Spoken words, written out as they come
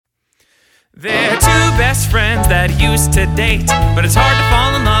They're two best friends that used to date, but it's hard to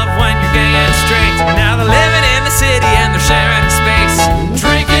fall in love when you're gay and straight. Now they're living in the city and they're sharing space,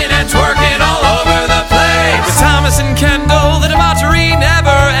 drinking and twerking all over the place. With Thomas and Kendall, the debauchery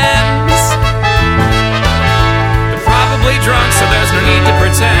never ends. They're probably drunk, so there's no need to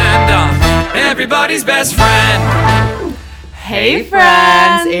pretend I'm everybody's best friend. Hey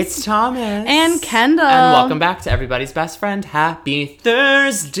friends, it's Thomas and Kendall, and welcome back to Everybody's Best Friend. Happy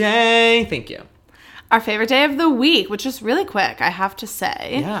Thursday. Thank you. Our favorite day of the week, which is really quick, I have to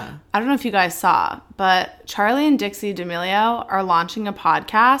say. Yeah. I don't know if you guys saw, but Charlie and Dixie D'Amelio are launching a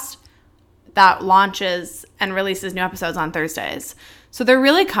podcast that launches and releases new episodes on Thursdays. So they're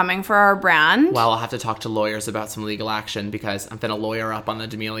really coming for our brand. Well, I'll have to talk to lawyers about some legal action because I'm finna lawyer up on the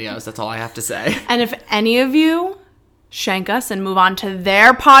D'Amelios. That's all I have to say. And if any of you shank us and move on to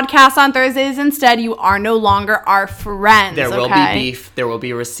their podcast on Thursdays instead, you are no longer our friends. There will be beef. There will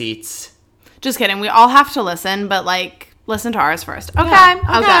be receipts. Just kidding. We all have to listen, but listen to ours first. Okay.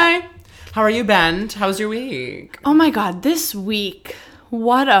 Yeah, okay. How are you, Ben? How's your week? Oh my God, this week.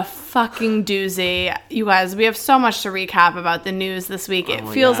 What a fucking doozy. You guys, we have so much to recap about the news this week. It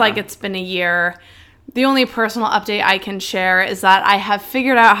feels like it's been a year. The only personal update I can share is that I have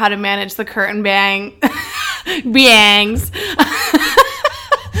figured out how to manage the curtain bangs.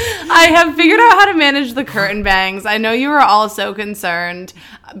 I have figured out how to manage the curtain bangs. I know you were all so concerned,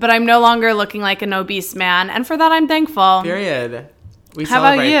 but I'm no longer looking like an obese man, and for that I'm thankful. Period. We How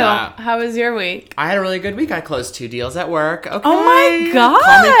about celebrate you? that. How was your week? I had a really good week. I closed 2 deals at work. Okay. Oh my God.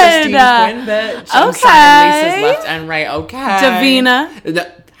 Call me Christine Quinn, bitch. I'm signing leases left and right. Okay.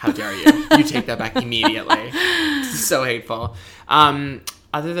 Davina. How dare you? You take that back immediately. So hateful.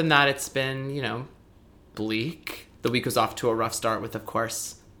 Other than that, it's been, bleak. The week was off to a rough start with, of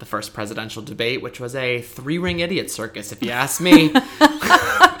course, the first presidential debate, which was a 3-ring idiot circus, if you ask me.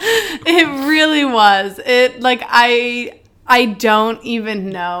 It really was. I don't even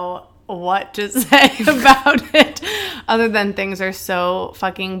know what to say about it other than things are so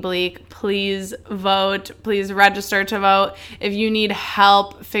fucking bleak. Please vote. Please register to vote. If you need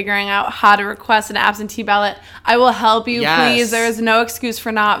help figuring out how to request an absentee ballot, I will help you. Yes. Please. There is no excuse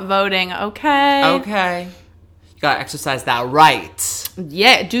for not voting. Okay. Okay. You gotta exercise that right.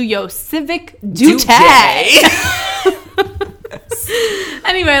 Yeah. Do your civic duty.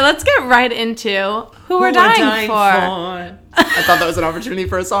 Anyway, let's get right into who we're dying for. I thought that was an opportunity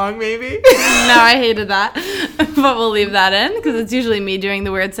for a song, maybe. No, I hated that. But we'll leave that in because it's usually me doing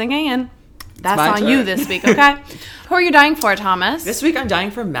the weird singing, and that's on you this week, okay? Who are you dying for, Thomas? This week I'm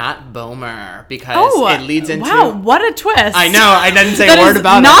dying for Matt Bomer because it leads into... Wow, what a twist. I know, I didn't say a word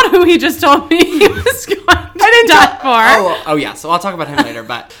about it. That is not who he just told me he was going to die for. Oh, yeah, so I'll talk about him later,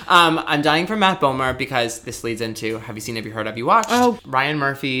 but I'm dying for Matt Bomer because this leads into, have you seen, have you heard, have you watched? Ryan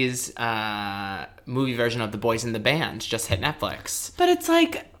Murphy's movie version of The Boys in the Band just hit Netflix. But it's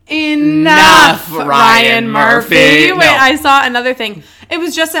like... Enough, Ryan Murphy. Wait, No. I saw another thing. It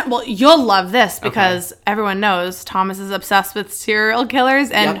was just, you'll love this because everyone knows Thomas is obsessed with serial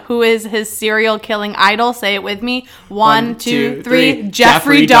killers, and who is his serial killing idol? Say it with me. One, two, three.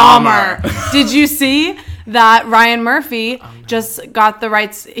 Jeffrey Dahmer. Did you see that Ryan Murphy just got the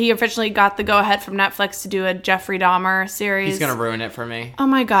rights? He officially got the go-ahead from Netflix to do a Jeffrey Dahmer series. He's gonna ruin it for me. Oh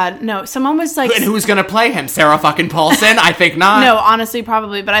my God, no. Someone was like... And who's gonna play him? Sarah fucking Paulson? I think not. No, honestly,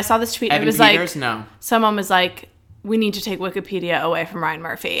 probably. But I saw this tweet. Evan It was Peters? like... No. Someone was like, we need to take Wikipedia away from Ryan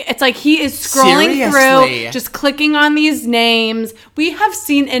Murphy. It's like he is scrolling through, just clicking on these names. We have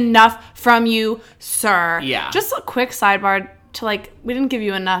seen enough from you, sir. Yeah. Just a quick sidebar to we didn't give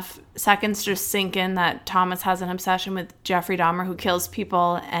you enough seconds to sink in that Thomas has an obsession with Jeffrey Dahmer, who kills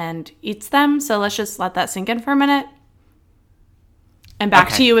people and eats them. So let's just let that sink in for a minute. And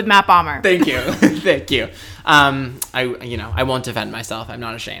back to you with Matt Bomer. Thank you. Thank you. I won't defend myself. I'm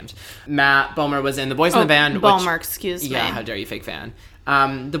not ashamed. Matt Bomer was in The Boys in the Band. Bomer, excuse me. Yeah, how dare you, fake fan.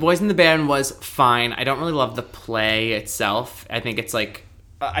 The Boys in the Band was fine. I don't really love the play itself. I think it's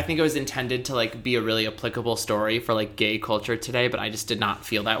I think it was intended to be a really applicable story for gay culture today, but I just did not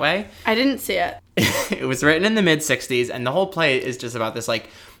feel that way. I didn't see it. It was written in the mid-'60s, and the whole play is just about this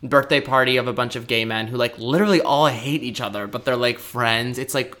birthday party of a bunch of gay men who literally all hate each other, but they're friends.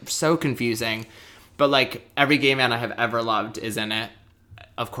 It's so confusing. But every gay man I have ever loved is in it.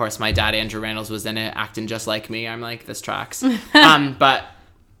 Of course, my dad Andrew Rannells was in it, acting just like me. I'm this tracks. But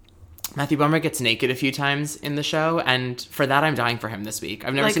Matthew Bomer gets naked a few times in the show, and for that I'm dying for him this week.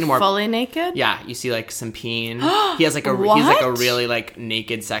 I've never Like seen him more fully naked? Yeah, you see like some peen. He has like a really like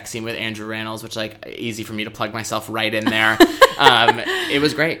naked sex scene with Andrew Rannells, which like easy for me to plug myself right in there. It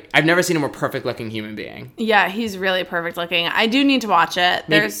was great. I've never seen a more perfect looking human being. Yeah, he's really perfect looking. I do need to watch it.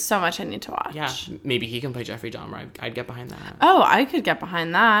 There's so much I need to watch. Yeah, maybe he can play Jeffrey Dahmer. I'd get behind that. Oh, I could get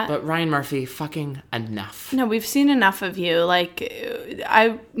behind that. But Ryan Murphy, fucking enough. No, we've seen enough of you. Like,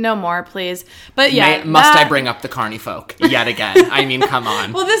 I no more, please. But yeah, must I bring up the Carney folk yet again? I mean, come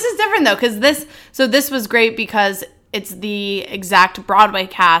on. Well, this is different though, because this was great because it's the exact Broadway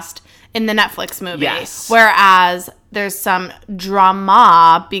cast in the Netflix movie. Yes. Whereas there's some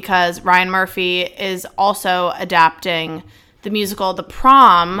drama because Ryan Murphy is also adapting the musical The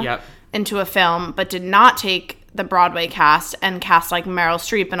Prom into a film, but did not take the Broadway cast and cast like Meryl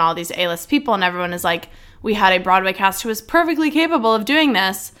Streep and all these A-list people, and everyone is like, we had a Broadway cast who is perfectly capable of doing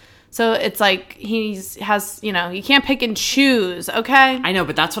this. So it's like he can't pick and choose, okay? I know,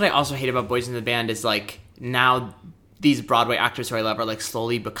 but that's what I also hate about Boys in the Band is like now these Broadway actors who I love are like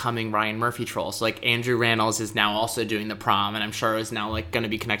slowly becoming Ryan Murphy trolls. So like Andrew Rannells is now also doing The Prom, and I'm sure is now like going to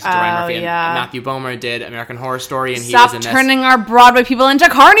be connected to Ryan Murphy. Yeah. And Matthew Bomer did American Horror Story, and he Stop was in this. turning our Broadway people into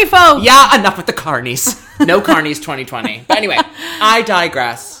Carney folk! Yeah, enough with the Carnies. No Carnies 2020. But anyway, I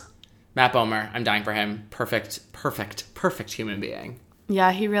digress. Matt Bomer, I'm dying for him. Perfect human being.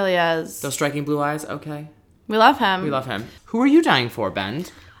 Yeah, he really is. Those striking blue eyes, okay. We love him. We love him. Who are you dying for, Ben?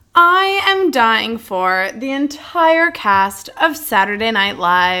 I am dying for the entire cast of Saturday Night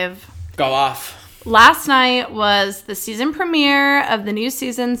Live. Go off. Last night was the season premiere of the new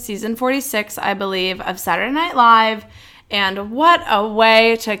season 46, I believe, of Saturday Night Live. And what a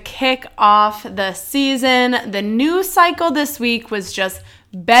way to kick off the season. The news cycle this week was just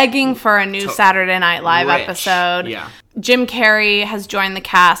begging for a new Saturday Night Live episode. Yeah. Jim Carrey has joined the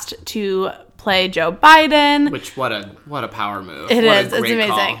cast to play Joe Biden. Which, what a power move. It is. It's amazing.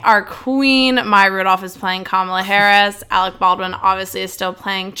 Call. Our queen, Maya Rudolph, is playing Kamala Harris. Alec Baldwin obviously is still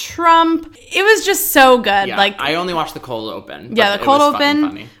playing Trump. It was just so good. Yeah, like, I only watched the cold open. Yeah, the cold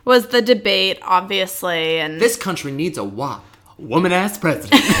open was the debate, obviously. And this country needs a woman-ass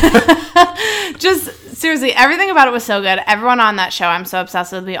president. Just, seriously, everything about it was so good. Everyone on that show I'm so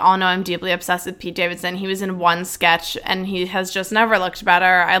obsessed with. We all know I'm deeply obsessed with Pete Davidson. He was in one sketch, and he has just never looked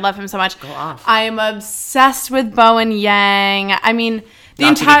better. I love him so much. Go off. I am obsessed with Bowen Yang. I mean,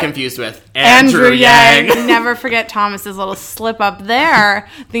 Not to be confused with Andrew Yang. Never forget Thomas's little slip up there,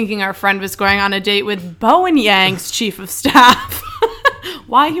 thinking our friend was going on a date with Bowen Yang's chief of staff.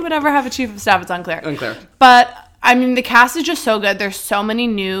 Why he would ever have a chief of staff, it's unclear. But I mean, the cast is just so good. There's so many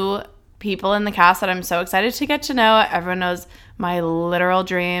new people in the cast that I'm so excited to get to know. Everyone knows my literal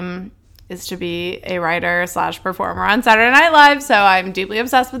dream is to be a writer / performer on Saturday Night Live, so I'm deeply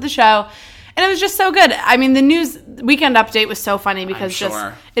obsessed with the show. And it was just so good. I mean, the news weekend update was so funny because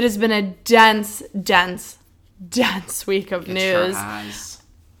it has been a dense week of news. Sure has.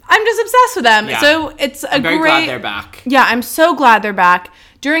 I'm just obsessed with them. Yeah. So it's I'm very glad they're back. Yeah, I'm so glad they're back.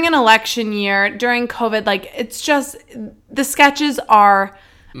 During an election year, during COVID, like, it's just, the sketches are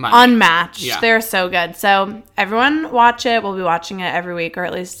unmatched. Yeah. They're so good. So everyone watch it. We'll be watching it every week, or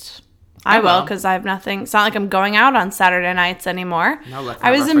at least I will, because I have nothing. It's not like I'm going out on Saturday nights anymore. No, I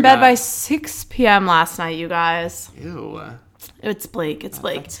was in bed by 6 p.m. last night, you guys. Ew. It's bleak. It's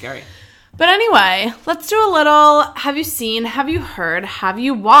bleak. That's scary. But anyway, let's do a little have you seen, have you heard, have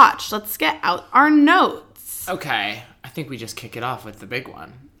you watched? Let's get out our notes. Okay. I think we just kick it off with the big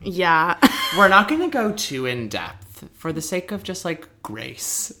one. Yeah. We're not going to go too in depth for the sake of just like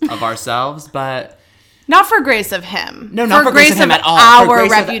grace of ourselves, but not for grace of him. No, not for grace of him at all. Our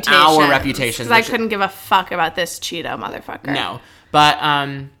reputation. Our reputation. Because I couldn't give a fuck about this Cheeto motherfucker. No. But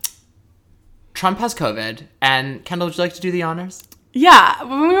Trump has COVID, and Kendall, would you like to do the honors? Yeah.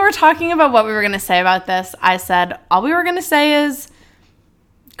 When we were talking about what we were going to say about this, I said, all we were going to say is,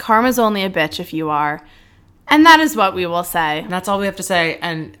 karma's only a bitch if you are. And that is what we will say. And that's all we have to say.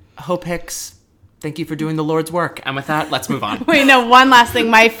 And Hope Hicks, thank you for doing the Lord's work. And with that, let's move on. Wait, no, one last thing.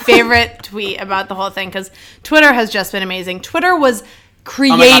 My favorite tweet about the whole thing, because Twitter has just been amazing. Twitter was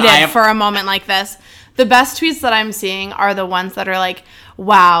created for a moment like this. The best tweets that I'm seeing are the ones that are like,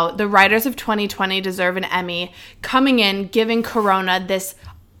 wow, the writers of 2020 deserve an Emmy, coming in, giving Corona this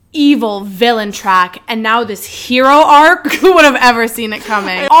evil villain track, and now this hero arc. Who would have ever seen it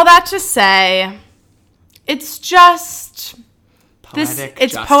coming? All that to say, it's just poetic.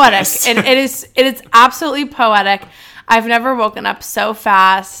 It's poetic. It is absolutely poetic. I've never woken up so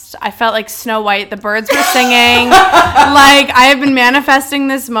fast. I felt like Snow White. The birds were singing. Like, I have been manifesting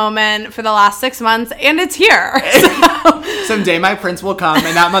this moment for the last 6 months, and it's here. So. Someday my prince will come,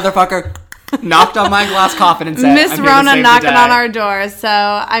 and that motherfucker knocked on my glass coffin and said, Miss I'm here to Rona save the knocking day. on our door. So,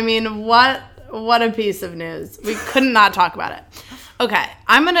 I mean, what a piece of news. We couldn't not talk about it. Okay,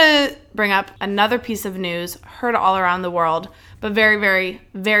 I'm going to bring up another piece of news heard all around the world, but very, very,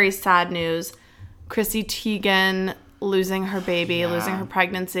 very sad news. Chrissy Teigen losing her baby, losing her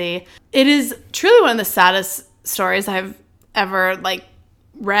pregnancy. It is truly one of the saddest stories I've ever, like,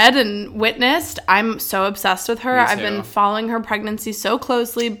 read and witnessed. I'm so obsessed with her. I've been following her pregnancy so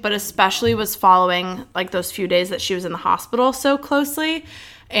closely, but especially was following, like, those few days that she was in the hospital so closely.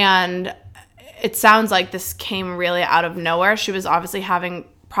 And it sounds like this came really out of nowhere. She was obviously having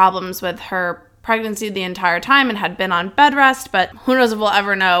problems with her pregnancy the entire time and had been on bed rest, but who knows if we'll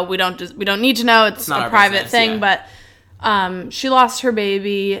ever know. We don't need to know. It's a private thing, but she lost her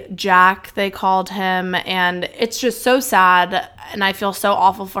baby, Jack, they called him, and it's just so sad, and I feel so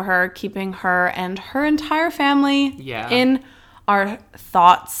awful for her, keeping her and her entire family in our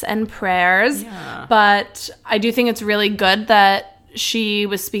thoughts and prayers. But I do think it's really good that she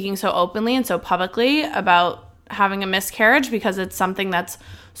was speaking so openly and so publicly about having a miscarriage, because it's something that's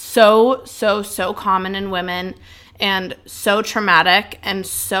so common in women and so traumatic and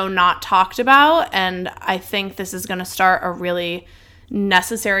so not talked about. And I think this is going to start a really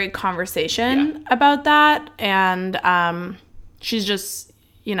necessary conversation about that. And she's just,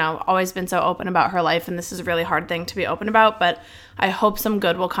 you know, always been so open about her life, and this is a really hard thing to be open about, but I hope some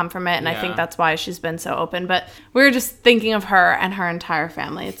good will come from it, and I think that's why she's been so open. But we were just thinking of her and her entire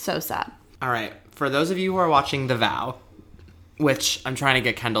family. It's so sad. All right. For those of you who are watching The Vow, which I'm trying to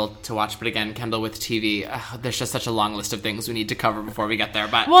get Kendall to watch, but again, Kendall with TV, there's just such a long list of things we need to cover before we get there.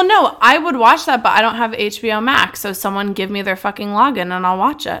 But well, no, I would watch that, but I don't have HBO Max, so someone give me their fucking login and I'll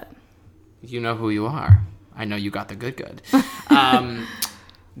watch it. You know who you are. I know you got the good.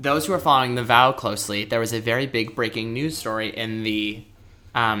 Those who are following The Vow closely, there was a very big breaking news story in the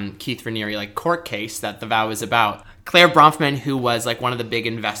Keith Raniere, like, court case that The Vow is about. Claire Bronfman, who was, like, one of the big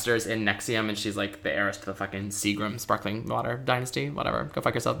investors in NXIVM, and she's, like, the heiress to the fucking Seagram sparkling water dynasty, whatever, go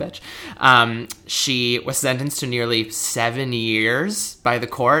fuck yourself, bitch. She was sentenced to nearly 7 years by the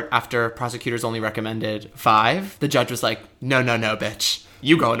court after prosecutors only recommended 5. The judge was like, no, bitch,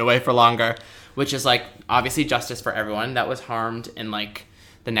 you going away for longer, which is, like, obviously justice for everyone that was harmed in, like,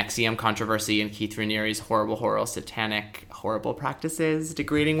 the NXIVM controversy and Keith Raniere's horrible, satanic, horrible practices,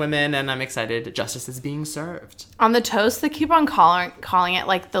 degrading women, and I'm excited justice is being served. On the toast, they keep on calling it,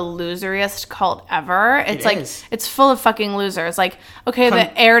 like, the loseriest cult ever. It's like, it's full of fucking losers. Like, okay,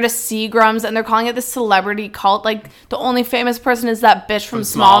 the heir to Seagrams, and they're calling it the celebrity cult. Like, the only famous person is that bitch from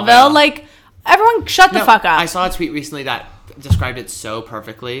Smallville. Like, everyone shut the fuck up. I saw a tweet recently that described it so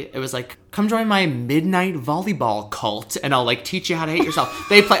perfectly. It was like, come join my midnight volleyball cult and I'll, like, teach you how to hate yourself.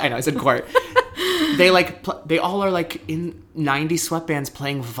 They play, I know, I said court. They, like, they all are, like, in 90s sweatbands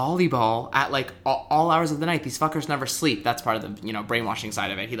playing volleyball at, like, all hours of the night. These fuckers never sleep. That's part of the, you know, brainwashing side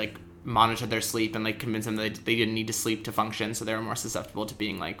of it. He, like, monitored their sleep and, like, convinced them that they didn't need to sleep to function, so they were more susceptible to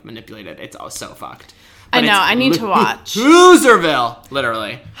being, like, manipulated. It's all so fucked. But I know, I need to watch. Loserville,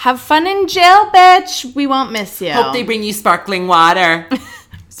 literally. Have fun in jail, bitch. We won't miss you. Hope they bring you sparkling water.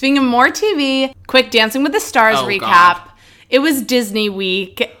 Speaking of more TV, quick Dancing with the Stars recap. God. It was Disney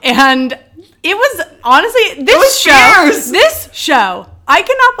week, and it was, honestly, this show, I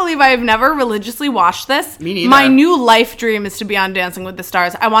cannot believe I have never religiously watched this. Me neither. My new life dream is to be on Dancing with the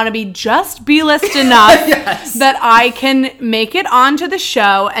Stars. I want to be just B-list enough that I can make it onto the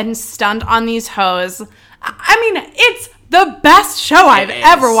show and stunt on these hoes. I mean, it's the best show I've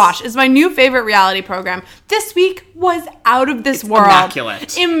ever watched. It's my new favorite reality program. This week was out of this world.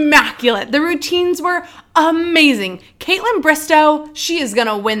 Immaculate. The routines were amazing. Caitlin Bristow, she is going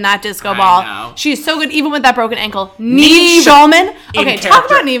to win that disco ball. Know. She is so good, even with that broken ankle. Neve Schulman. Okay, talk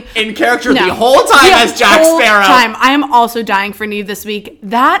about Neve. In character the whole time as Jack Sparrow. I am also dying for Neve this week.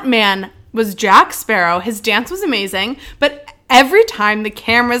 That man was Jack Sparrow. His dance was amazing, but every time the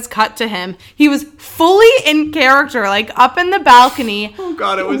cameras cut to him, he was fully in character, like up in the balcony. Oh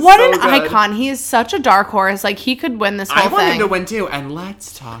God, it was what so an good. Icon. He is such a dark horse. Like, he could win this whole thing. I want him to win too. And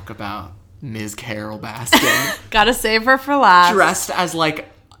let's talk about Ms. Carol Baskin. Gotta save her for last. Dressed as like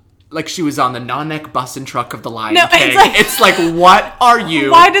she was on the non-neck bus and truck of the Lion No, King. It's like, what are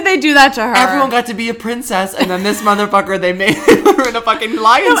you? Why did they do that to her? Everyone got to be a princess, and then this motherfucker, they made her in a fucking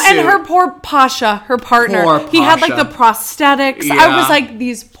lion suit. And her poor Pasha, her partner. He had, like, the prosthetics. Yeah. I was like,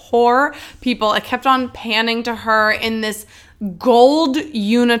 these poor people. I kept on panning to her in this gold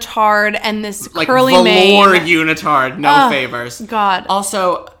unitard and this like curly velour mane. unitard, no favors. God.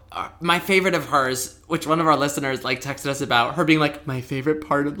 Also, my favorite of hers, which one of our listeners like texted us about, her being like, my favorite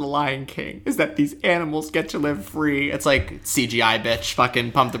part of The Lion King is that these animals get to live free. It's like CGI, bitch,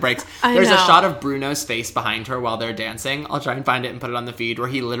 fucking pump the brakes. There's a shot of Bruno's face behind her while they're dancing. I'll try and find it and put it on the feed, where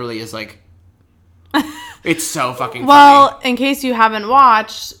he literally is like, it's so fucking funny. Well, in case you haven't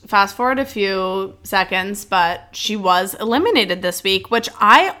watched, fast forward a few seconds, but she was eliminated this week, which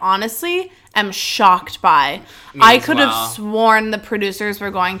I honestly am shocked by. I could have sworn the producers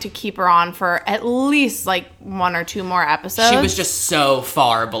were going to keep her on for at least like 1 or 2 more episodes. She was just so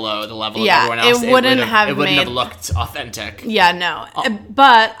far below the level of everyone else. It wouldn't have looked authentic. Yeah, no.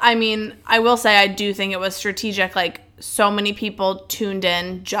 But I mean, I will say I do think it was strategic. Like, so many people tuned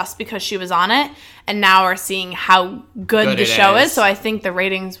in just because she was on it, and now are seeing how good the show is. So I think the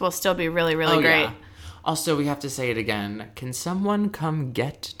ratings will still be really, really great. Yeah. Also, we have to say it again. Can someone come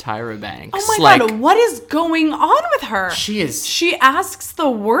get Tyra Banks? Oh my God, what is going on with her? She asks the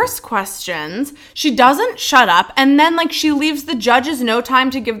worst questions. She doesn't shut up. And then, like, she leaves the judges no time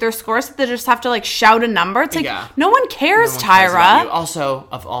to give their scores. So they just have to, like, shout a number. It's like, no one cares, Tyra. Also,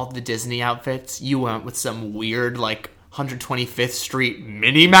 of all the Disney outfits, you went with some weird, like, 125th Street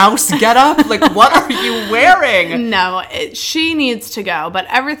Minnie Mouse getup? Like, what are you wearing? No, she needs to go. But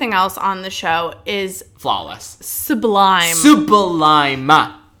everything else on the show is flawless. Sublime.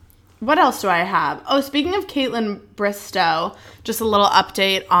 What else do I have? Oh, speaking of Caitlin Bristow, just a little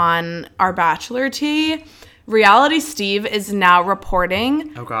update on our Bachelor tea. Reality Steve is now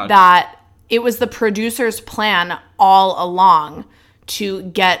reporting that it was the producer's plan all along to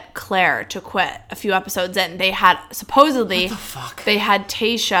get Claire to quit a few episodes in. They had supposedly they had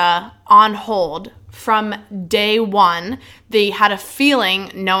Tayshia on hold from day one. They had a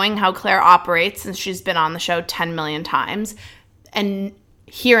feeling, knowing how Claire operates since she's been on the show 10 million times, and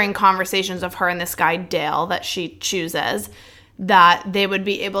hearing conversations of her and this guy Dale that she chooses, that they would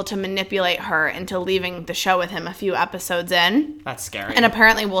be able to manipulate her into leaving the show with him a few episodes in. That's scary. And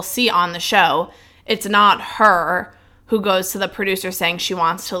apparently we'll see on the show, it's not her who goes to the producer saying she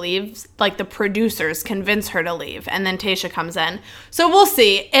wants to leave. Like, the producers convince her to leave, and then Tayshia comes in. So we'll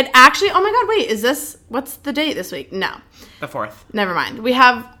see. It actually, oh my God, wait, what's the date this week? No. The 4th. Never mind. We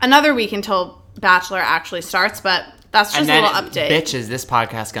have another week until Bachelor actually starts, but that's just a little update. Bitch, is this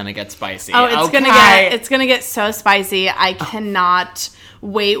podcast gonna get spicy? Oh, it's gonna get so spicy. I cannot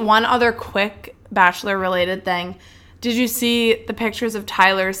wait. One other quick Bachelor related thing. Did you see the pictures of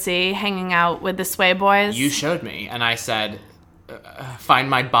Tyler C hanging out with the Sway Boys? You showed me, and I said,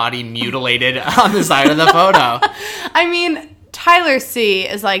 find my body mutilated on the side of the photo. I mean, Tyler C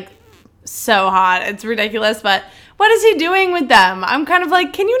is like so hot. It's ridiculous, but what is he doing with them? I'm kind of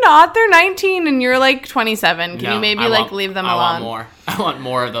like, can you not? They're 19 and you're like 27. Can you maybe leave them alone? I want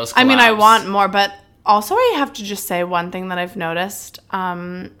more of those collabs. I mean, I want more, but also I have to just say one thing that I've noticed.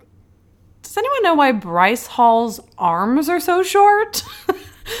 Does anyone know why Bryce Hall's arms are so short?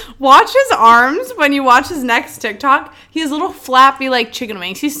 Watch his arms when you watch his next TikTok. He has little flappy, like, chicken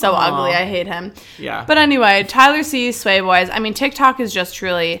wings. He's so ugly. I hate him. Yeah. But anyway, Tyler C, Sway Boys. I mean, TikTok is just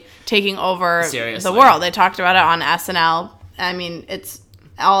truly taking over the world. They talked about it on SNL. I mean, it's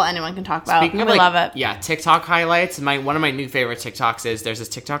all anyone can talk about. Speaking of, love it. Yeah, TikTok highlights. One of my new favorite TikToks is there's this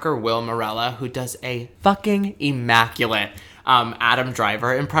TikToker, Will Morella, who does a fucking immaculate Adam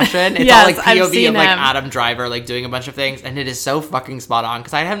Driver impression. It's all like POV of like Adam Driver like doing a bunch of things, and it is so fucking spot on,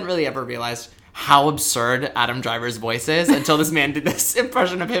 because I hadn't really ever realized how absurd Adam Driver's voice is until this man did this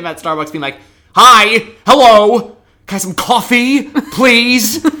impression of him at Starbucks being like, "Hi, hello, can I have some coffee,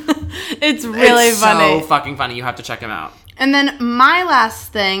 please?" It's really funny. So fucking funny. You have to check him out. And then my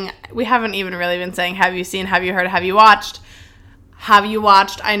last thing, we haven't even really been saying, have you seen, have you heard, have you watched? Have you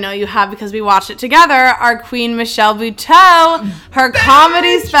watched? I know you have, because we watched it together. Our Queen Michelle Buteau, her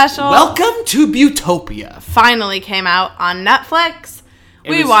comedy special. Welcome to Butopia. Finally came out on Netflix.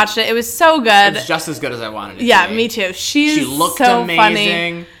 We watched it. It was so good. It was just as good as I wanted it to be. Yeah, me too. She looked so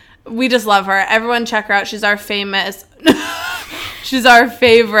amazing. Funny. We just love her. Everyone check her out. She's our famous. She's our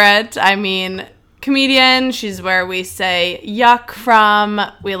favorite. I mean, comedian. She's where we say yuck from.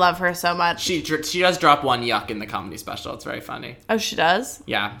 We love her so much. She does drop one yuck in the comedy special. It's very funny. Oh, she does?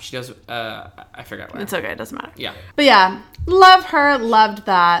 Yeah, she does. I forget where. It's okay. It doesn't matter. Yeah. But yeah, love her. Loved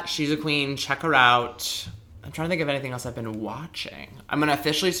that. She's a queen. Check her out. I'm trying to think of anything else I've been watching. I'm going to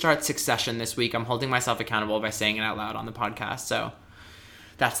officially start Succession this week. I'm holding myself accountable by saying it out loud on the podcast. So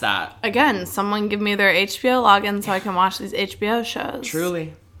that's that. Again, someone give me their HBO login so I can watch these HBO shows.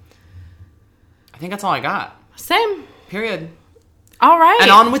 Truly. I think that's all I got. Same. Period. All right.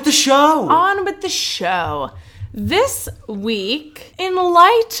 And on with the show. On with the show. This week, in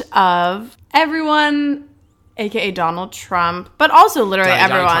light of everyone, aka Donald Trump, but also literally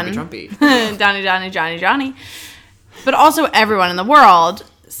everyone. Johnny. But also everyone in the world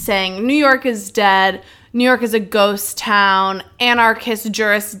saying New York is dead, New York is a ghost town, anarchist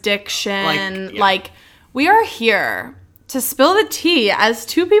jurisdiction. Like, we are here to spill the tea as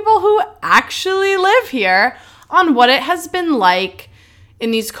two people who actually live here on what it has been like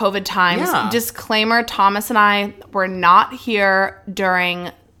in these COVID times. Yeah. Disclaimer, Thomas and I were not here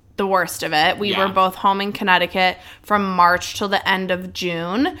during the worst of it. We were both home in Connecticut from March till the end of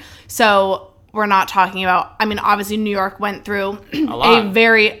June. So we're not talking about, I mean, obviously New York went through a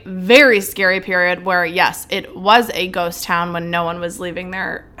very, very scary period where, yes, it was a ghost town when no one was leaving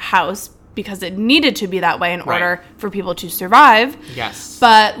their house because it needed to be that way in order for people to survive. Yes.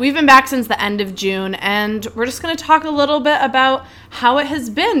 But we've been back since the end of June, and we're just going to talk a little bit about how it has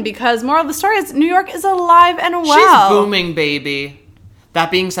been, because moral of the story is New York is alive and well. She's booming, baby.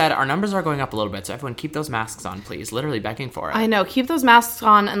 That being said, our numbers are going up a little bit, so everyone keep those masks on, please. Literally begging for it. I know. Keep those masks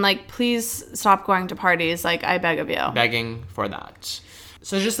on, and, like, please stop going to parties. Like, I beg of you. Begging for that.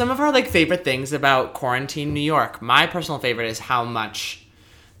 So just some of our, like, favorite things about quarantine New York. My personal favorite is how much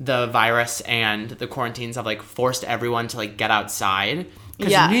the virus and the quarantines have, like, forced everyone to, like, get outside.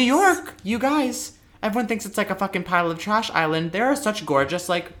 Because New York, you guys, everyone thinks it's like a fucking pile of trash island. There are such gorgeous,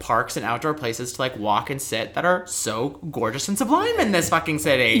 like, parks and outdoor places to, like, walk and sit that are so gorgeous and sublime in this fucking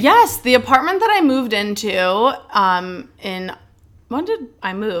city. Yes, the apartment that I moved into when did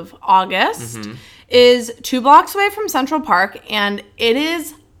I move? August, is 2 blocks away from Central Park, and it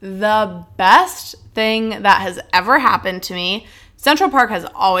is the best thing that has ever happened to me. Central Park has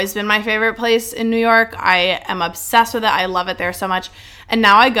always been my favorite place in New York. I am obsessed with it. I love it there so much. And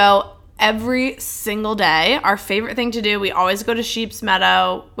now I go every single day. Our favorite thing to do, we always go to Sheep's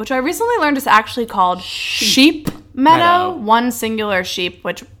Meadow, which I recently learned is actually called Sheep Meadow. One singular sheep,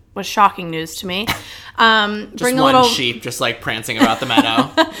 which was shocking news to me. Just one sheep just like prancing about the meadow.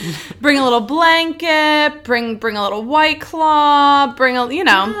 Bring a little blanket, bring a little White Claw, bring a little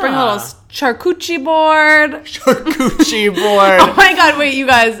charcuterie board. Charcuterie board. Oh my god, wait, you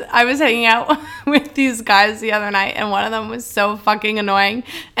guys, I was hanging out with these guys the other night, and one of them was so fucking annoying,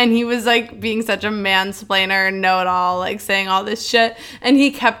 and he was like being such a mansplainer, know-it-all, like saying all this shit, and he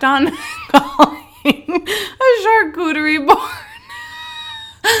kept on calling a charcuterie board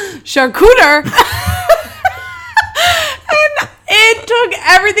charcuter. And it took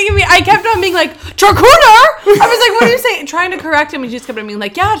everything in me. I kept on being like, charcuter? I was like, what are you saying? Trying to correct him, and he just kept on being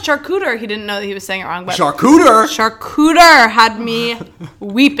like, yeah, charcuter. He didn't know that he was saying it wrong. But charcuter had me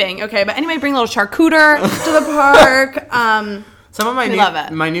weeping. Okay, but anyway, bring a little charcuter to the park. Some of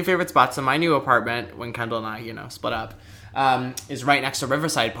my new favorite spots in my new apartment, when Kendall and I, split up, is right next to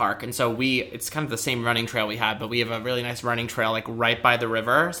Riverside Park. And so it's kind of the same running trail we have, but we have a really nice running trail, like, right by the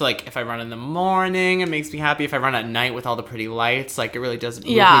river. So, like, if I run in the morning, it makes me happy. If I run at night with all the pretty lights, like, it really does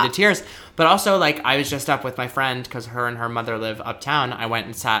move me to tears. But also, like, I was just up with my friend, because her and her mother live uptown. I went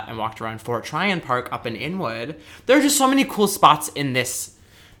and sat and walked around Fort Tryon Park up in Inwood. There are just so many cool spots in this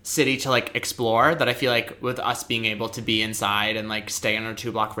city to, like, explore that I feel like with us being able to be inside and, like, stay in our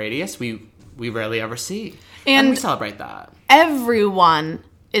 2-block radius, we rarely ever see. And we celebrate that. Everyone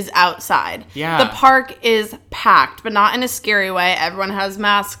is outside. Yeah. The park is packed, but not in a scary way. Everyone has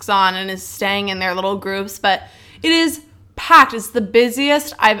masks on and is staying in their little groups, but it is packed. It's the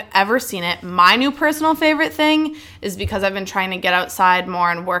busiest I've ever seen it. My new personal favorite thing is because I've been trying to get outside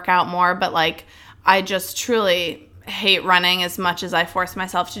more and work out more, but, like, I just truly hate running as much as I force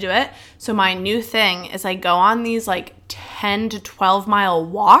myself to do it. So my new thing is I go on these, like, 10 to 12 mile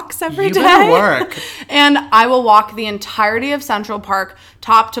walks every day. You better work. And I will walk the entirety of Central Park,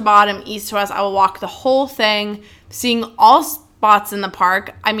 top to bottom, east to west. I will walk the whole thing, seeing all spots in the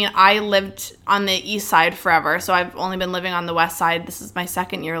park. I mean, I lived on the east side forever, so I've only been living on the west side. This is my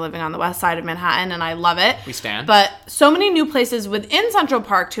second year living on the west side of Manhattan, and I love it. We stand. But so many new places within Central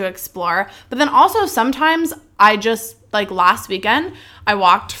Park to explore. But then also sometimes I just, like, last weekend, I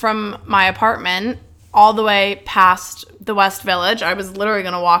walked from my apartment all the way past the West Village. I was literally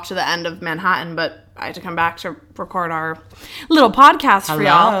going to walk to the end of Manhattan, but I had to come back to record our little podcast for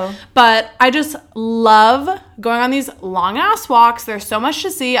y'all. But I just love going on these long-ass walks. There's so much to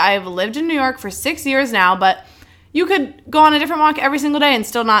see. I've lived in New York for 6 years now, but you could go on a different walk every single day and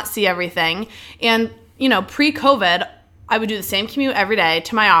still not see everything. And, pre-COVID, I would do the same commute every day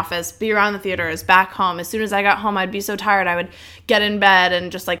to my office, be around the theaters, back home. As soon as I got home, I'd be so tired I would get in bed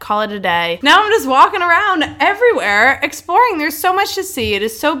and just, like, call it a day. Now I'm just walking around everywhere, exploring. There's so much to see. It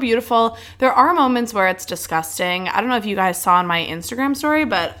is so beautiful. There are moments where it's disgusting. I don't know if you guys saw on my Instagram story,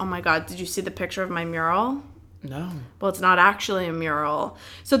 but oh my God, did you see the picture of my mural? No. Well, it's not actually a mural.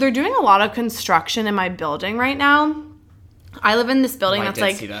 So they're doing a lot of construction in my building right now. I live in this building that's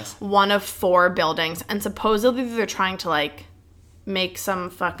like one of 4 buildings, and supposedly they're trying to like make some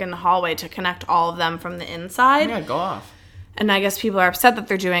fucking hallway to connect all of them from the inside. Yeah, go off. And I guess people are upset that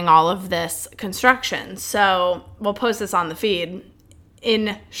they're doing all of this construction. So we'll post this on the feed.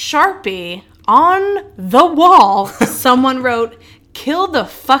 In Sharpie, on the wall, someone wrote, "Kill the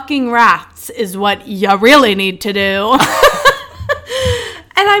fucking rats is what you really need to do."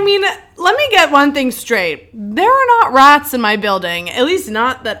 And I mean, let me get one thing straight. There are not rats in my building, at least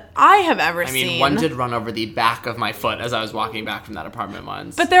not that I have ever seen. I mean, one did run over the back of my foot as I was walking back from that apartment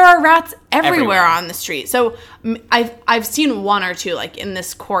once. But there are rats everywhere on the street. So I've seen 1 or 2, like, in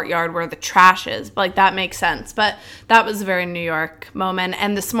this courtyard where the trash is. But, like, that makes sense. But that was a very New York moment.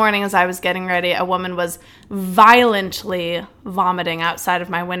 And this morning as I was getting ready, a woman was violently vomiting outside of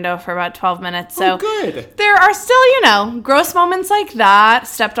my window for about 12 minutes. So good. There are still, gross moments like that.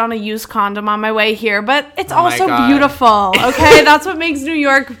 Stepped on a used condom on my way here. But it's also beautiful, okay? That's what makes New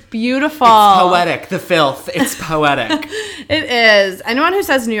York beautiful. It's poetic. The filth. It's poetic. It is. Anyone who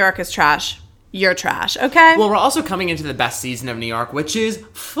says New York is trash, you're trash, okay? Well, we're also coming into the best season of New York, which is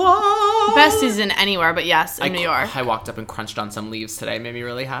fall. Best season anywhere, but yes, in New York. I walked up and crunched on some leaves today. Made me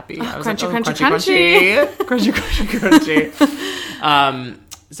really happy. I was crunchy, like, crunchy. crunchy.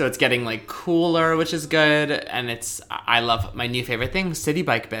 So it's getting like cooler, which is good. And I love my new favorite thing, City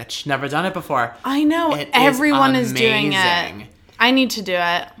Bike Bitch. Never done it before. I know. Everyone is doing it. I need to do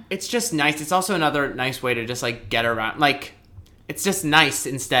it. It's just nice. It's also another nice way to just like get around. Like, it's just nice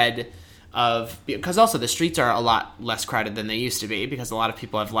instead of, because also the streets are a lot less crowded than they used to be because a lot of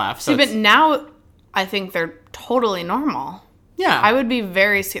people have left. So but now I think they're totally normal. Yeah. I would be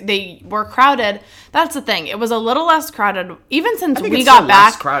very scared. They were crowded. That's the thing. It was a little less crowded even since we got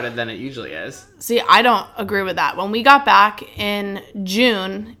back. Less crowded than it usually is. See, I don't agree with that. When we got back in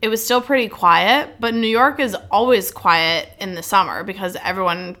June, it was still pretty quiet, but New York is always quiet in the summer because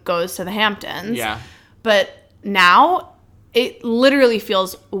everyone goes to the Hamptons. Yeah. But now it literally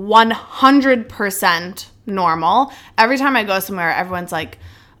feels 100% normal. Every time I go somewhere, everyone's like,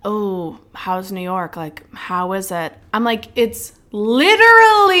 "Oh, how's New York? Like, how is it?" I'm like, it's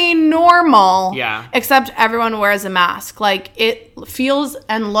literally normal. Yeah. Except everyone wears a mask. Like, it feels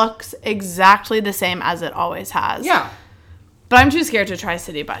and looks exactly the same as it always has. Yeah. But I'm too scared to try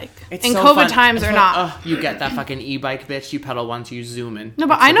City Bike. It's in so COVID fun. times or not. You get that fucking e-bike, bitch. You pedal once, you zoom in. No,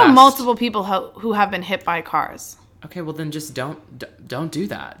 but I know multiple people who have been hit by cars. Okay, well then just don't do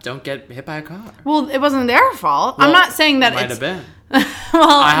that. Don't get hit by a car. Well, it wasn't their fault. Well, I'm not saying that it might have been.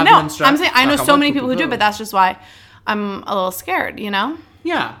 Well, no, I'm saying I know so many people who do, it, but that's just why I'm a little scared,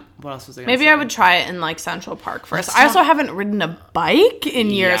 Yeah. What else was I gonna Maybe say? I would try it in like Central Park first. I also haven't ridden a bike in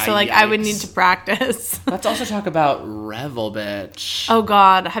years, so like I would need to practice. Let's also talk about Revel, bitch. Oh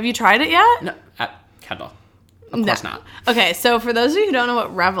God, have you tried it yet? No, at Kendall. Of course not. Okay, so for those of you who don't know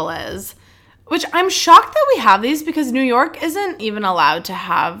what Revel is, which I'm shocked that we have these because New York isn't even allowed to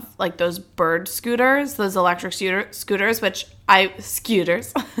have like those bird scooters, those electric scooters, which I wish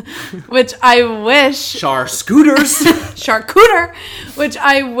charcuter, which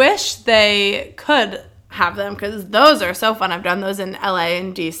I wish they could have them because those are so fun. I've done those in LA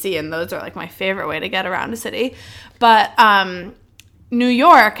and DC, and those are like my favorite way to get around a city. But New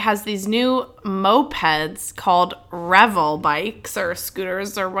York has these new mopeds called Revel bikes or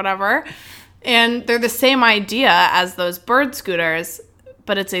scooters or whatever. And they're the same idea as those bird scooters,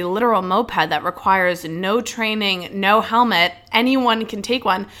 but it's a literal moped that requires no training, no helmet. Anyone can take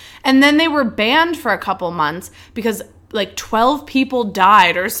one. And then they were banned for a couple months because like 12 people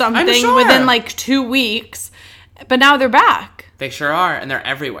died or something within like 2 weeks. But now they're back. They sure are, and they're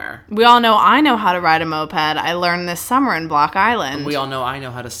everywhere. We all know I know how to ride a moped. I learned this summer in Block Island. And we all know I know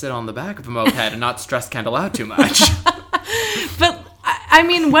how to sit on the back of a moped and not stress Kendall out too much. But I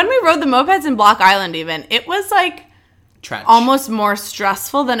mean, when we rode the mopeds in Block Island even, it was like almost more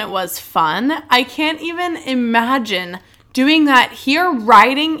stressful than it was fun. I can't even imagine doing that here,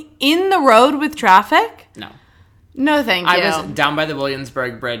 riding in the road with traffic. No, thank you. I was down by the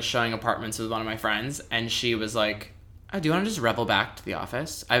Williamsburg Bridge showing apartments with one of my friends, and she was like, "Oh, do you want to just Revel back to the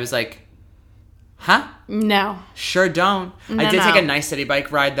office?" I was like, huh? No. Sure don't. I did take a nice city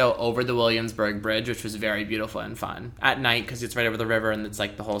bike ride, though, over the Williamsburg Bridge, which was very beautiful and fun. At night, because it's right over the river, and it's,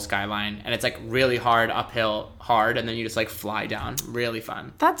 like, the whole skyline. And it's, like, really hard, uphill, hard, and then you just, like, fly down. Really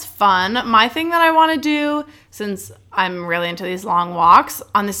fun. That's fun. My thing that I want to do, since I'm really into these long walks,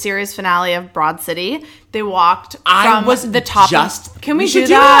 on the series finale of Broad City, They walked I from was the top just- Can we we should do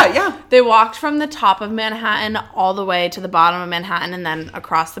do that? that, yeah. They walked from the top of Manhattan all the way to the bottom of Manhattan and then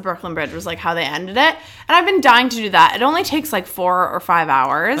across the Brooklyn Bridge was like how they ended it. And I've been dying to do that. It only takes like 4 or 5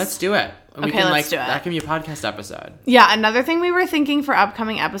 hours. Let's do it. Okay, let's do it. That can be a podcast episode. Yeah, another thing we were thinking for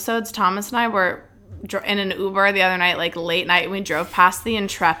upcoming episodes, Thomas and I were in an Uber the other night, like late night, and we drove past the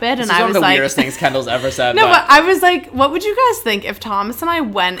Intrepid, This and is I one was of the like, weirdest things Kendall's ever said. no, but I was like, what would you guys think if Thomas and I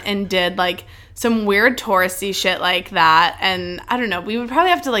went and did like some weird touristy shit like that? And I don't know, we would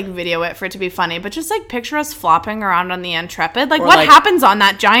probably have to like video it for it to be funny, but just like picture us flopping around on the Intrepid. Like, Or, what like- happens on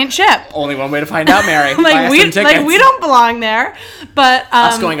that giant ship? Only one way to find out, Mary. Buy Like us we some tickets. we don't belong there. But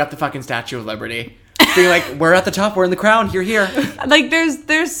Us going up the fucking Statue of Liberty. Being like, we're at the top, we're in the crown, you're here. like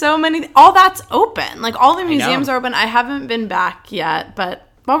there's so many, all that's open. Like all the museums know. are open. I haven't been back yet, but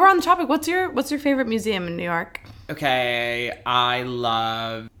while we're on the topic, what's your favorite museum in New York? Okay, I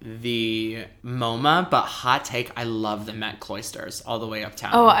love the MoMA, but hot take, I love the Met Cloisters all the way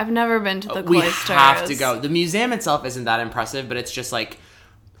uptown. Oh, I've never been to the we cloisters. have to go. The museum itself isn't that impressive, but it's just like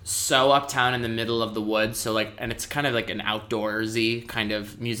so uptown in the middle of the woods. So like, and it's kind of like an outdoorsy kind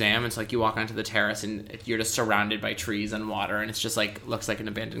of museum. It's like you walk onto the terrace and you're just surrounded by trees and water, and it's just like looks like an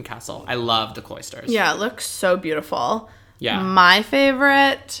abandoned castle. I love the cloisters. Yeah, it looks so beautiful. Yeah. My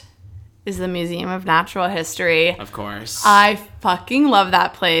favorite is the Museum of Natural History. Of course. I fucking love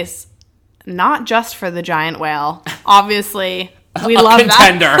that place. Not just for the giant whale. Obviously, we love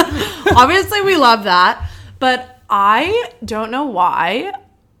contender. that. Obviously, we love that. But I don't know why.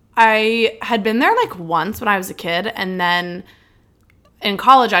 I had been there like once when I was a kid, and then in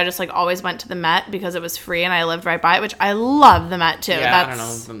college I just like always went to the Met because it was free and I lived right by it, which I love the Met too. Yeah, I don't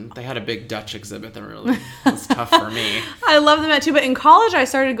know. They had a big Dutch exhibit that really was tough for me. I love the Met too, but in college I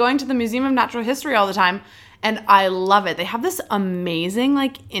started going to the Museum of Natural History all the time, and I love it. They have this amazing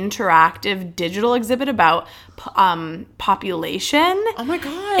like interactive digital exhibit about population. Oh my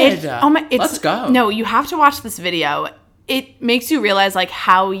god. Let's go. No, you have to watch this video. It makes you realize like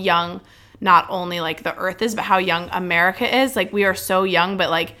how young not only like the earth is, but how young America is. Like we are so young, but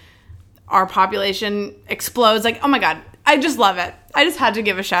like our population explodes. Like, oh my God, I just love it. I just had to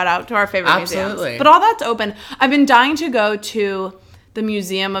give a shout out to our favorite Absolutely. museums. But all that's open. I've been dying to go to the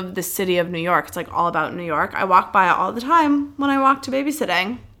Museum of the City of New York. It's like all about New York. I walk by it all the time when I walk to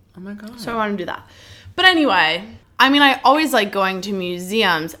babysitting. Oh my god. So I want to do that. But anyway, I mean, I always like going to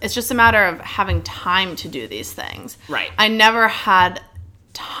museums. It's just a matter of having time to do these things. Right. I never had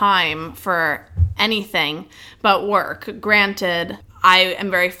time for anything but work. Granted, I am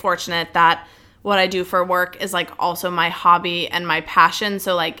very fortunate that what I do for work is like also my hobby and my passion.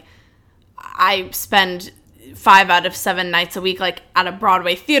 So like I spend 5 out of 7 nights a week like at a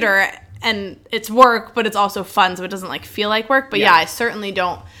Broadway theater, and it's work, but it's also fun, so it doesn't like feel like work. But yeah, I certainly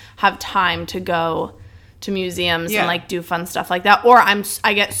don't have time to go to museums and like do fun stuff like that. Or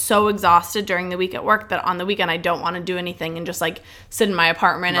I get so exhausted during the week at work that on the weekend I don't want to do anything and just like sit in my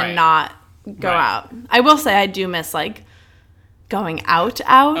apartment and not go out. I will say I do miss like going out.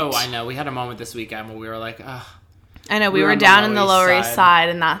 Oh, I know. We had a moment this weekend where we were like, ugh. I know, we were down in the Lower East Side,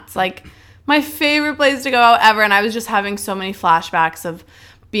 and that's like my favorite place to go out ever. And I was just having so many flashbacks of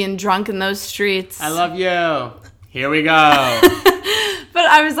being drunk in those streets. I love you. Here we go. But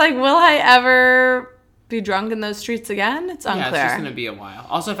I was like, will I ever be drunk in those streets again? It's unclear. Yeah, it's just going to be a while.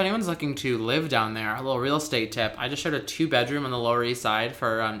 Also, if anyone's looking to live down there, a little real estate tip. I just showed a 2-bedroom on the Lower East Side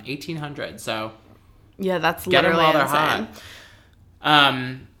for around $1,800. So yeah, that's get them literally while they're insane.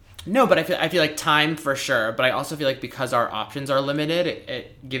 hot. No, but I feel like time for sure. But I also feel like because our options are limited,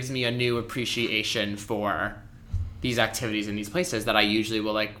 it gives me a new appreciation for these activities in these places that I usually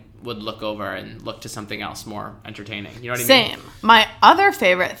would look over and look to something else more entertaining. You know what I mean? Same. My other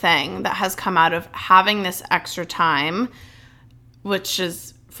favorite thing that has come out of having this extra time, which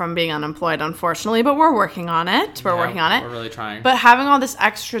is from being unemployed, unfortunately, but we're working on it. We're working on it. We're really trying. But having all this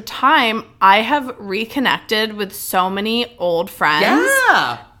extra time, I have reconnected with so many old friends.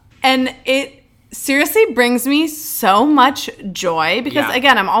 Yeah. And it seriously brings me so much joy because,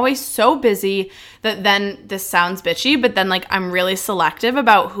 again, I'm always so busy that then this sounds bitchy, but then, like, I'm really selective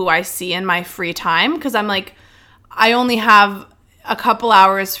about who I see in my free time because I'm like, I only have a couple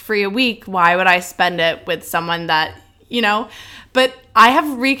hours free a week. Why would I spend it with someone that, you know? But I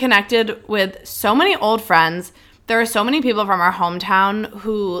have reconnected with so many old friends. There are so many people from our hometown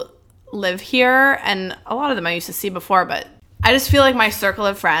who live here, and a lot of them I used to see before, but I just feel like my circle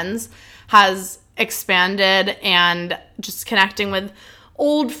of friends has expanded, and just connecting with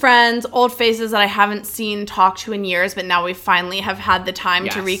old friends, old faces that I haven't seen, talked to in years, but now we finally have had the time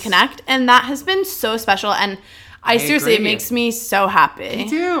to reconnect. And that has been so special. And I seriously, agree. it makes me so happy. Me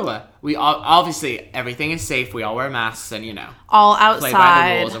too. We all, obviously, everything is safe. We all wear masks and, All play by the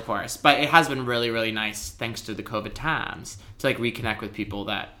outside. rules, of course. But it has been really, really nice, thanks to the COVID times, to, like, reconnect with people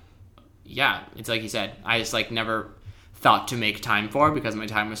that, yeah, it's like you said, I just, like, never thought to make time for because my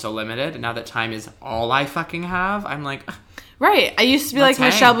time was so limited. And now that time is all I fucking have, I'm like... Right. I used to be Let's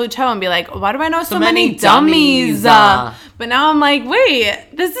like Michelle hang. Buteau and be like, why do I know so many many dummies? dummies. But now I'm like, wait,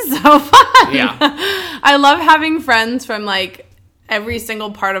 this is so fun. Yeah. I love having friends from like every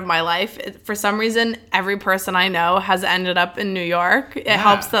single part of my life. For some reason, every person I know has ended up in New York. It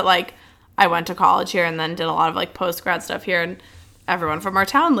helps that like I went to college here and then did a lot of like post-grad stuff here, and everyone from our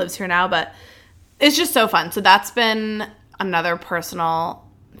town lives here now. But it's just so fun. So that's been another personal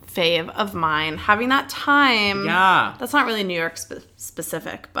fave of mine, having that time. Yeah. That's not really New York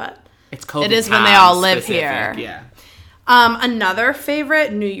specific, but It's COVID it is when they time all live specific, here. Yeah. Another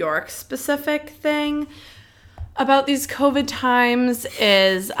favorite New York specific thing about these COVID times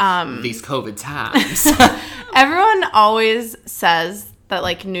is These COVID times. everyone always says that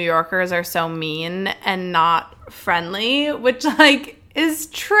like New Yorkers are so mean and not friendly, which like is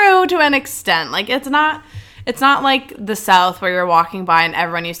true to an extent. Like it's not like the South where you're walking by and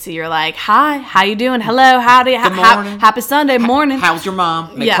everyone you see, you're like, hi, how you doing? Hello, howdy, Good morning. happy Sunday morning. How's your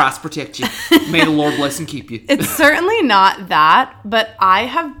mom? May Yeah. Christ protect you. May the Lord bless and keep you. It's certainly not that, but I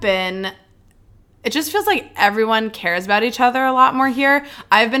have been... It just feels like everyone cares about each other a lot more here.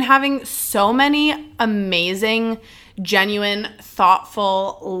 I've been having so many amazing, genuine,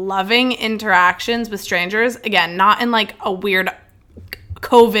 thoughtful, loving interactions with strangers. Again, not in like a weird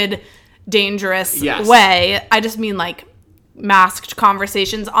COVID dangerous Yes. way. I just mean like masked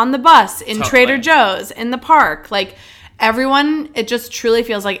conversations on the bus, in Totally. Trader Joe's, in the park. Like everyone, it just truly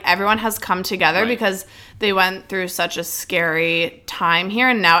feels like everyone has come together Right. because they went through such a scary time here,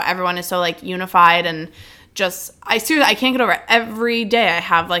 and now everyone is so like unified and just I can't get over it. Every day I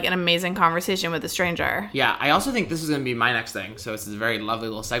have like an amazing conversation with a stranger. Yeah, I also think this is going to be my next thing, so it's a very lovely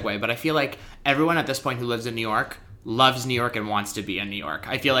little segue, but I feel like everyone at this point who lives in New York loves New York and wants to be in New York.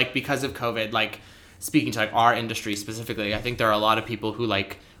 I feel like because of COVID, like, speaking to, like, our industry specifically, I think there are a lot of people who,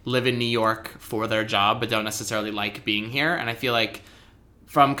 like, live in New York for their job but don't necessarily like being here, and I feel like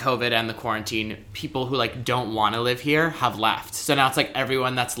from COVID and the quarantine, people who, like, don't want to live here have left. So now it's, like,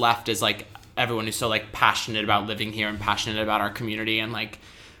 everyone that's left is, like, everyone who's so, like, passionate about living here and passionate about our community, and, like,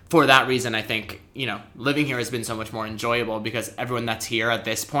 for that reason, I think, living here has been so much more enjoyable because everyone that's here at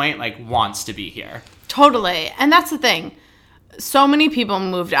this point, like, wants to be here. Totally. And that's the thing. So many people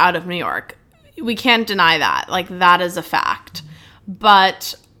moved out of New York. We can't deny that. Like, that is a fact.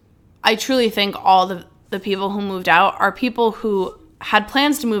 But I truly think all the people who moved out are people who had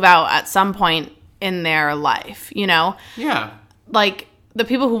plans to move out at some point in their life, Yeah. Like, the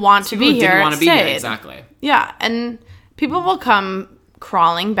people who want to be People who here didn't want to be stayed. here, exactly. Yeah, and people will come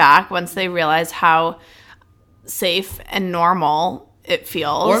crawling back once they realize how safe and normal it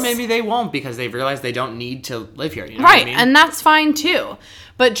feels. Or maybe they won't because they've realized they don't need to live here. You know Right, what I mean? and that's fine too.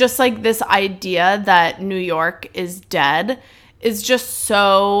 But just like this idea that New York is dead is just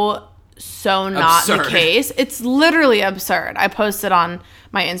so not the Absurd. case. It's literally absurd. I posted on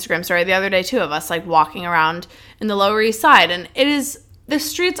my Instagram story the other day too of us like walking around in the Lower East Side, and the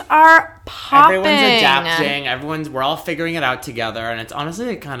streets are popping. Everyone's adapting. We're all figuring it out together, and it's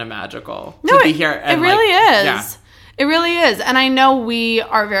honestly kind of magical No, to be here. It And really like, is. Yeah. It really is. And I know we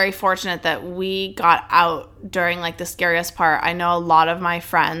are very fortunate that we got out during like the scariest part. I know a lot of my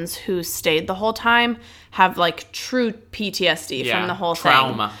friends who stayed the whole time have like true PTSD Yeah, from the whole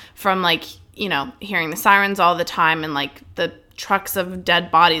trauma. thing. From like, hearing the sirens all the time and like the trucks of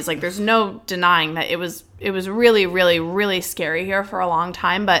dead bodies. Like there's no denying that it was really, really, really scary here for a long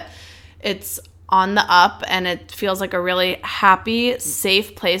time, but it's on the up and it feels like a really happy,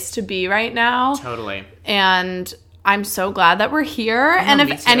 safe place to be right now. Totally. And I'm so glad that we're here. And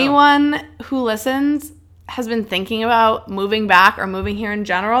me if too. anyone who listens has been thinking about moving back or moving here in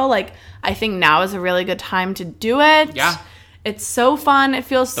general, like I think now is a really good time to do it. Yeah. It's so fun. It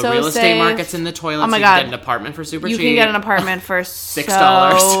feels The so real estate safe. market's in the toilet. Oh my so you God. can get an apartment for super You cheap. can get an apartment for so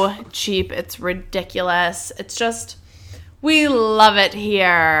 $6. cheap. It's ridiculous. It's just, we love it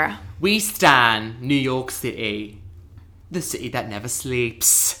here. We stand New York City, the city that never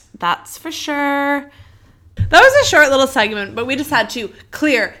sleeps. That's for sure. That was a short little segment, but we just had to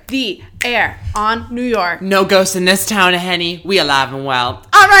clear the air on New York. No ghosts in this town, Henny. We alive and well.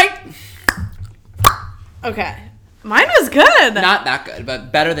 All right. Okay. Mine was good. Not that good,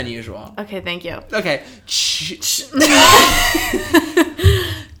 but better than usual. Okay, thank you. Okay. Choo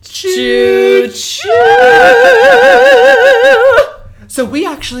choo. So So we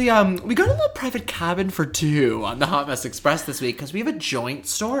actually, we got a little private cabin for two on the Hot Mess Express this week because we have a joint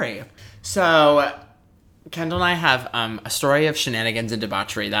story. So Kendall and I have a story of shenanigans and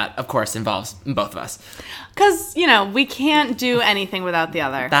debauchery that, of course, involves both of us. Because, we can't do anything without the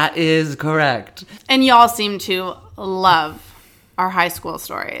other. That is correct. And y'all seem to love our high school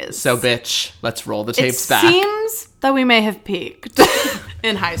stories. So, bitch, let's roll the tapes back. It seems that we may have peaked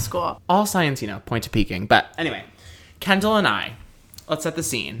in high school. All signs, point to peaking. But anyway, Kendall and I, let's set the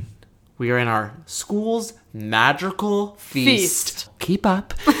scene. We are in our school's magical feast. Keep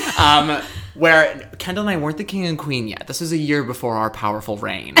up. Where Kendall and I weren't the king and queen yet. This was a year before our powerful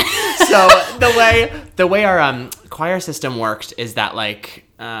reign. So the way our choir system worked is that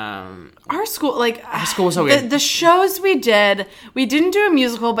our school was so weird. The shows we didn't do a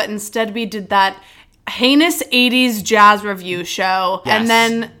musical, but instead we did that heinous 80s jazz review show. Yes. And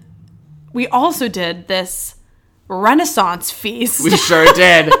then we also did this Renaissance feast. We sure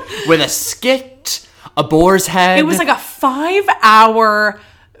did. With a skit, a boar's head. It was like a 5-hour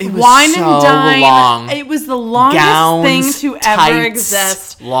It was wine so and dine. long. It was the longest Gowns, thing to ever tights,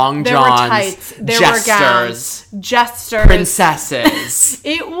 exist. Long there johns, were tights. There jesters, were gowns. Jesters. Princesses.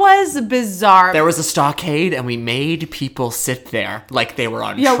 It was bizarre. There was a stockade, and we made people sit there like they were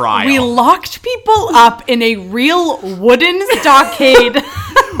on trial. We locked people up in a real wooden stockade.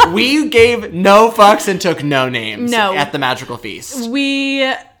 We gave no fucks and took no names No. at the magical feast.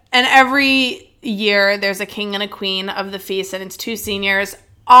 And every year there's a king and a queen of the feast, and it's 2 seniors.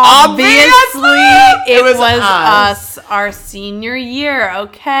 Obviously, it was us. Our senior year,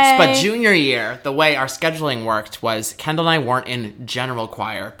 okay? But junior year, the way our scheduling worked was Kendall and I weren't in general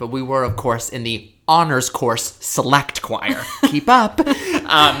choir, but we were, of course, in the honors course select choir. Keep up.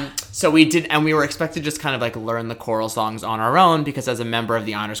 So we did, and we were expected to just kind of learn the choral songs on our own because as a member of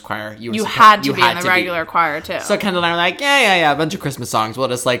the honors choir, you had to be in the regular choir too. So Kendall and I were like, yeah, a bunch of Christmas songs. We'll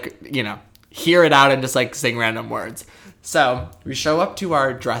just hear it out and just sing random words. So we show up to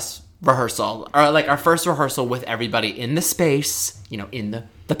our dress rehearsal, or our first rehearsal with everybody in the space, in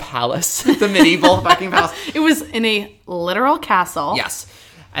the palace, the medieval fucking palace. It was in a literal castle. Yes.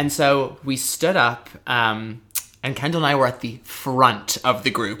 And so we stood up, and Kendall and I were at the front of the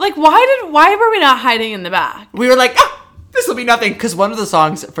group. Why were we not hiding in the back? We were like, this will be nothing. Because one of the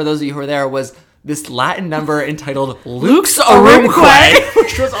songs, for those of you who were there, was this Latin number entitled Lux Orumque,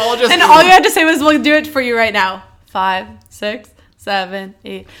 which was all just... And all you had to say was, we'll do it for you right now. 5, 6, 7,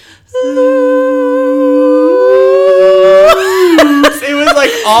 8. It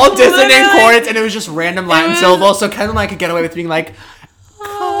was all dissonant chords, and it was just random Latin syllables. So Kendall and I could get away with being like,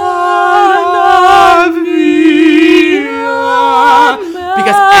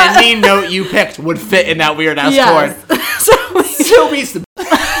 because any note you picked would fit in that weird ass chord.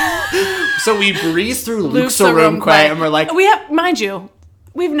 So we breezed through Lux Orumque, and we're like, mind you,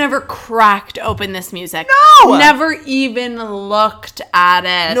 we've never cracked open this music. No! Never even looked at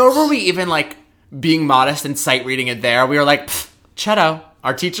it. Nor were we even being modest and sight reading it there. We were like, Chetto,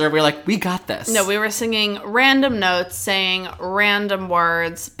 our teacher, we were like, we got this. No, we were singing random notes, saying random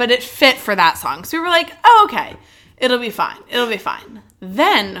words, but it fit for that song. So we were like, oh, okay, it'll be fine.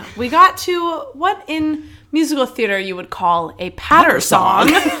 Then we got to what in musical theater you would call a patter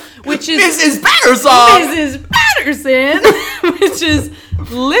song, which is Mrs. Patterson! Mrs. Patterson, which is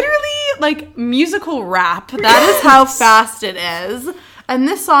literally musical rap. That is how fast it is. And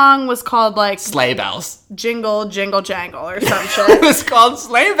this song was called Sleigh Bells. Jingle, Jingle, Jangle or some shit. It was called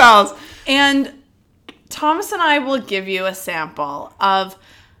Sleigh Bells. And Thomas and I will give you a sample of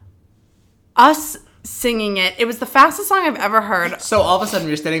us singing it. It was the fastest song I've ever heard. So all of a sudden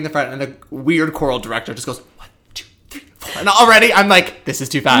we're standing in the front and the weird choral director just goes, 1, 2, 3, 4. And already I'm like, this is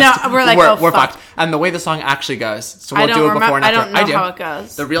too fast. No, we're we're fuck. fucked. And the way the song actually goes, so we'll do it before and after. I don't know how it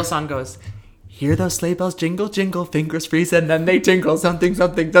goes. The real song goes, hear those sleigh bells jingle, jingle, fingers freeze, and then they tinkle, something,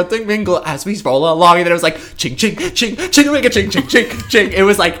 something, something mingle as we roll along. And then it was like, ching, ching, ching, ching, ring a ching, ching, ching, ching. It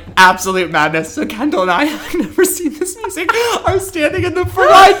was absolute madness. So Kendall and I, have never seen this music, are standing in the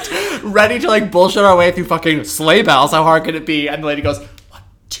front, ready to bullshit our way through fucking sleigh bells. How hard could it be? And the lady goes, 1,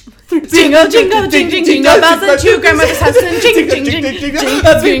 2, 3, jingle, jingle, jing, jing, jingle bells and 2 grandmother's house and jing, jing, jing, jing,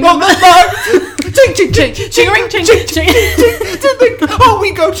 as we roll along. Ching, ching, ching, ching, ring, ching, ching, ching. Oh,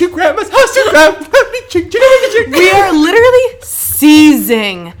 we go to grandma's house to grandma. We are literally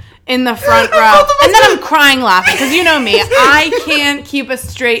seizing in the front row. And then I'm crying laughing, because you know me, I can't keep a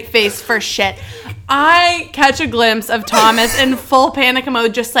straight face for shit. I catch a glimpse of Thomas in full panic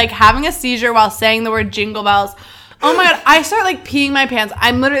mode, just having a seizure while saying the word jingle bells. Oh my god, I start peeing my pants.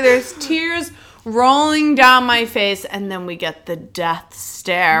 I'm literally, there's tears rolling down my face, and then we get the death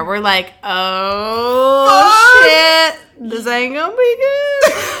stare. We're like, oh shit, this ain't gonna be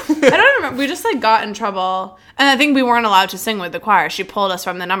good. I don't remember. We just like got in trouble. And I think we weren't allowed to sing with the choir. She pulled us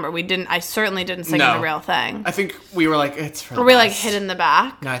from the number. I certainly didn't sing in the real thing. I think we were like, it's for the Were we best. like hid in the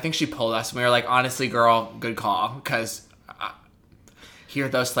back? No, I think she pulled us and we were like, honestly, girl, good call. Because hear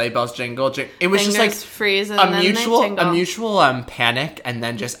those sleigh bells jingle. It was Fingers just like freeze and a then mutual panic and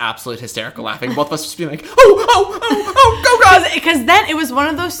then just absolute hysterical laughing. Both of us just being like, oh, go guys. Because then it was one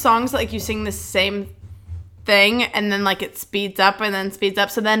of those songs that like you sing the same thing and then like it speeds up and then speeds up.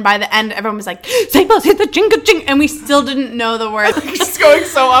 So then by the end, everyone was like, sleigh bells hit the jingle jingle. And we still didn't know the words. Just going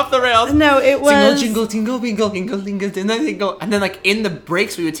so off the rails. No, it was... Jingle, jingle, tingle, bingle, jingle, jingle. And then like in the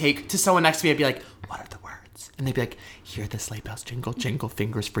breaks we would take to someone next to me, I'd be like, what are the words? And they'd be like, hear the sleigh bells jingle, jingle,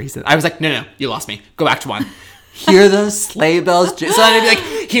 fingers freeze. I was like, no, you lost me. Go back to one. Hear the sleigh bells jingle. So then I'd be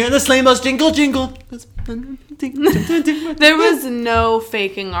like, hear the sleigh bells jingle, jingle. There was no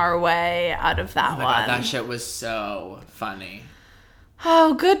faking our way out of that one. God, that shit was so funny.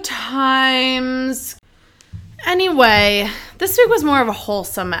 Oh, good times. Anyway, this week was more of a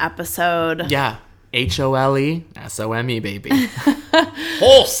wholesome episode. Yeah. HOLESOME, baby.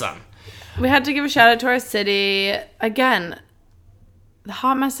 Wholesome. We had to give a shout out to our city. Again, the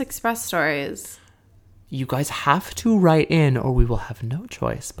Hot Mess Express stories. You guys have to write in or we will have no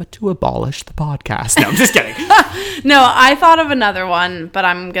choice but to abolish the podcast. No, I'm just kidding. No, I thought of another one, but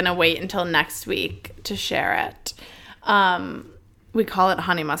I'm going to wait until next week to share it. We call it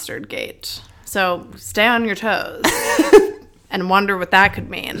Honey Mustard Gate. So stay on your toes and wonder what that could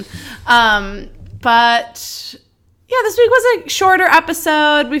mean. But yeah, this week was a shorter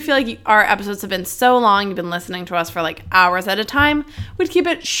episode. We feel like our episodes have been so long. You've been listening to us for like hours at a time. We'd keep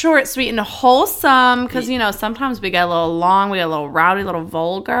it short, sweet, and wholesome because, you know, sometimes we get a little long, we get a little rowdy, a little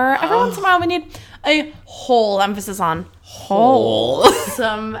vulgar. Every once in a while, we need a whole emphasis on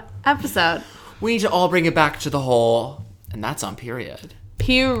wholesome episode. We need to all bring it back to the whole, and that's on period.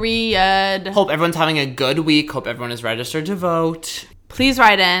 Period. Hope everyone's having a good week. Hope everyone is registered to vote. Please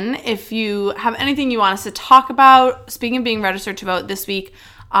write in if you have anything you want us to talk about. Speaking of being registered to vote, this week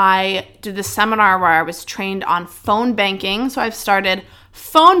I did this seminar where I was trained on phone banking. So I've started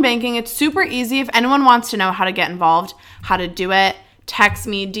phone banking. It's super easy. If anyone wants to know how to get involved, how to do it, text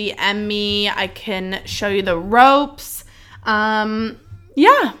me, DM me. I can show you the ropes.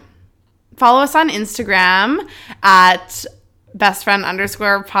 Yeah. Follow us on Instagram at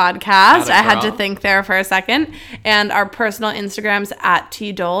bestfriend_podcast. I had to think there for a second. And our personal Instagrams at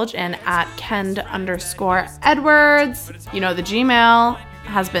tdolge and at kend_edwards. You know, the Gmail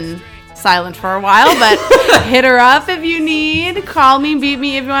has been silent for a while, but hit her up if you need. Call me, beat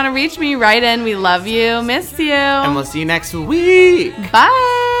me if you want to reach me. Write in. We love you. Miss you. And we'll see you next week.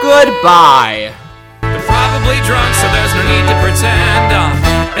 Bye. Goodbye. They're probably drunk, so there's no need to pretend I'm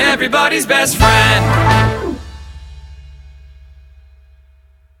everybody's best friend.